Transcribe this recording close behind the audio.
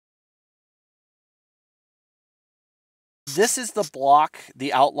This is the block,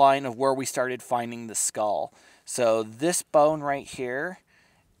 the outline of where we started finding the skull. So this bone right here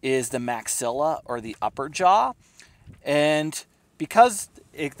is the maxilla, or the upper jaw. And because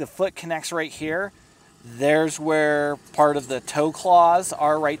the foot connects right here, there's where part of the toe claws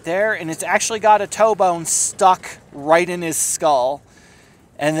are right there. And it's actually got a toe bone stuck right in his skull.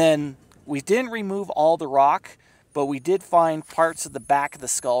 And then we didn't remove all the rock, but we did find parts of the back of the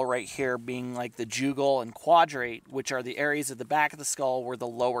skull right here, being like the jugal and quadrate, which are the areas of the back of the skull where the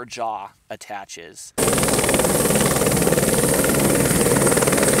lower jaw attaches.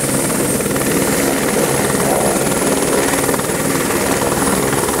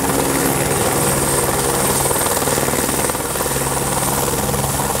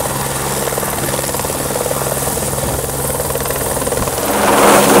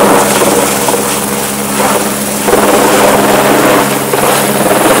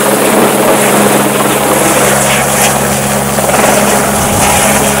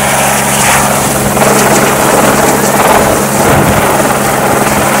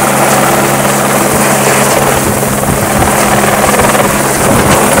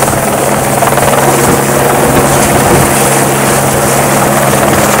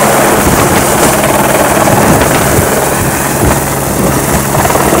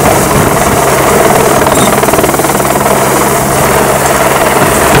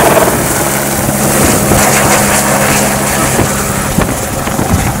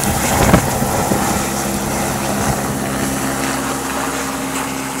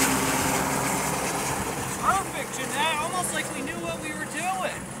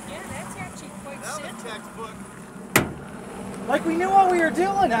 Like we knew what we were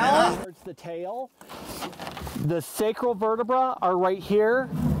doing, Alan. Towards the tail. The sacral vertebra are right here,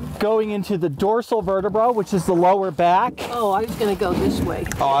 going into the dorsal vertebra, which is the lower back. Oh, I was going to go this way.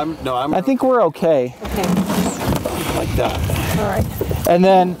 Oh, I think we're okay. Okay. Like that. All right. And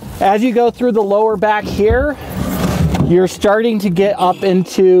then as you go through the lower back here, you're starting to get up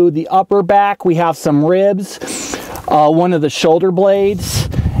into the upper back. We have some ribs, one of the shoulder blades,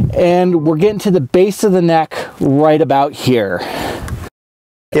 and we're getting to the base of the neck right about here.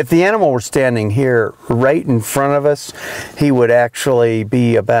 If the animal were standing here right in front of us, he would actually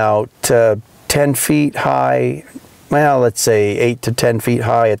be about 10 feet high, well, let's say 8 to 10 feet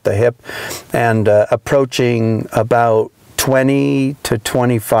high at the hip, and approaching about 20 to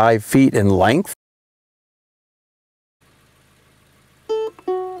 25 feet in length.